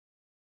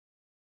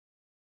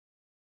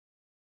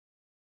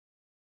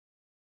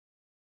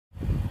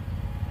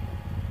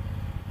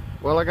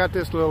Well, I got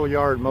this little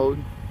yard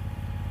mowed,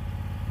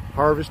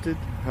 harvested,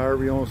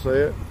 however you want to say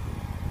it.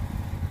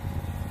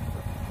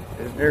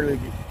 It's nearly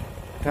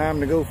time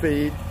to go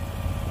feed.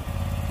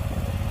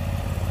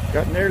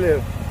 Got nearly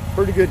a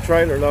pretty good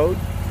trailer load.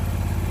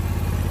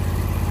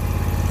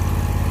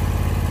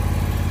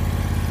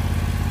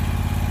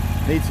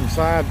 Need some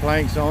side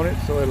planks on it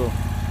so it'll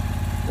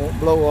won't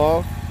blow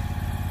off.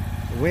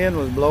 The wind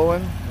was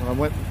blowing when I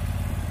went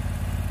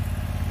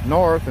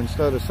north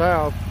instead of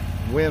south.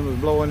 The wind was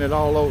blowing it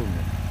all over me.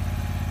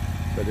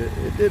 But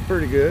it did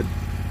pretty good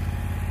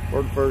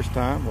for the first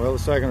time. Well, the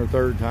second or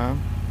third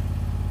time.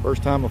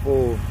 First time a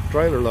full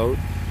trailer load.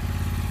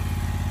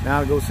 Now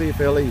I'll go see if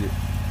they'll eat it.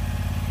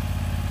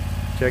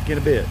 Check in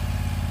a bit.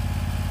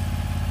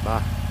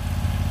 Bye.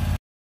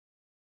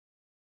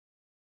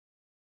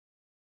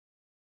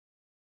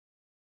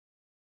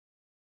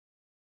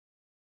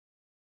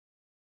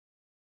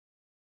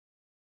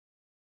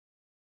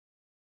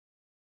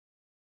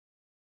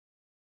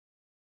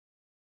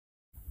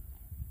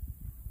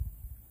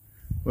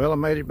 Well, I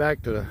made it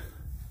back to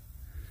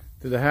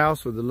the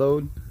house with the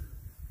load.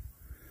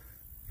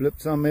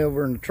 Flipped some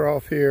over in the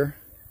trough here.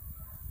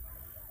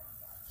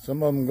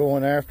 Some of them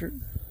going after it.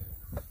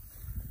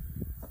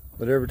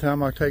 But every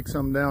time I take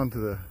some down to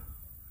the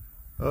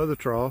other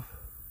trough,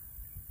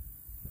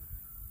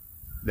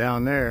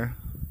 down there,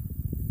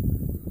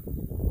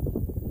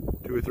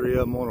 2 or 3 of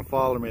them want to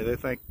follow me. They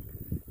think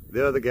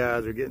the other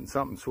guys are getting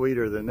something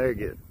sweeter than they're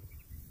getting.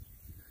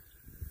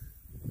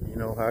 You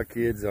know how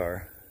kids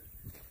are.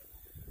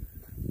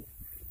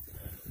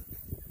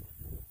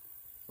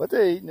 But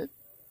they're eating it.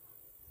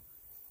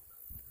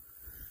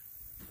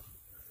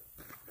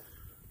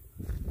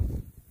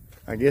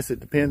 I guess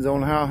it depends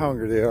on how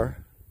hungry they are.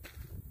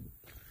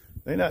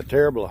 They're not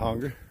terrible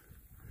hungry.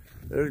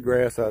 There's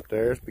grass out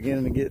there. It's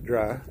beginning to get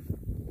dry.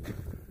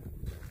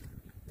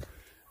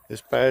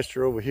 This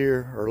pasture over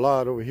here, or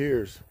lot over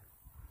here, is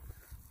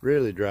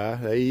really dry.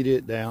 They eat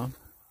it down.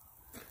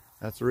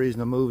 That's the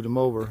reason I moved them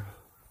over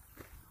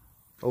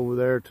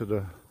there to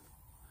the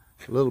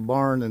little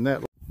barn and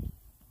that